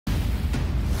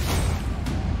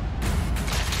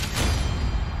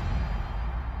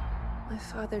My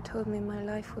father told me my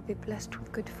life would be blessed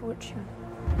with good fortune.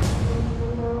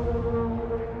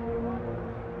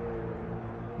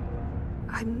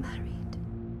 I'm married.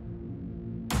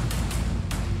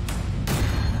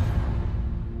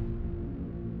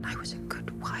 I was a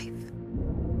good wife.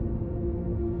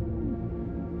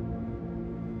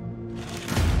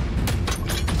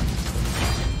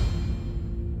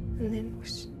 And then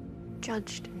was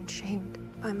judged and shamed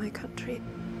by my country.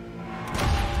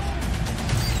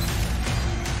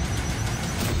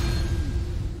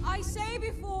 I say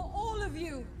before all of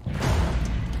you,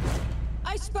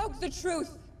 I spoke the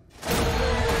truth.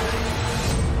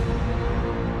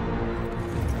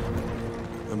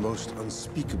 A most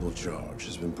unspeakable charge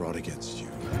has been brought against you.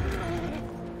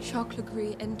 Jacques Le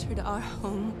Gris entered our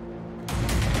home.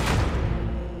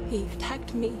 He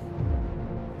attacked me.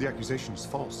 The accusation is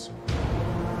false.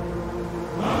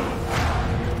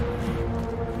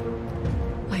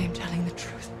 I am telling the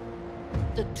truth.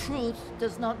 The truth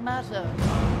does not matter.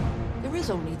 There is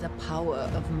only the power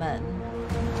of men.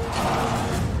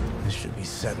 This should be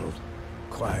settled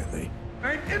quietly.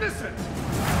 I'm innocent!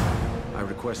 I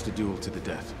request a duel to the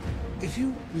death. If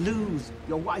you lose,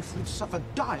 your wife will suffer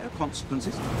dire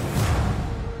consequences.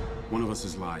 One of us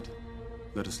has lied.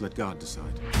 Let us let God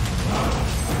decide.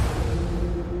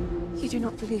 You do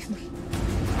not believe me.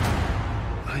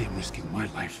 I am risking my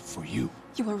life for you.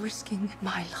 You are risking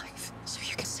my life so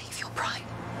you can save your pride.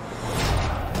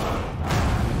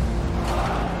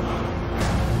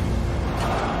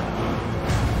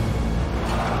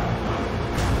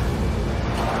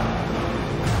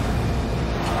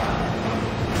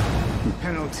 The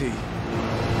penalty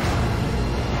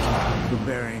for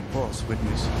bearing false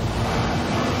witness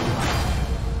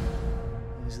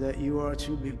is that you are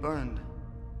to be burned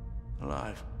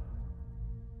alive.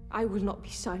 I will not be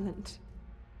silent.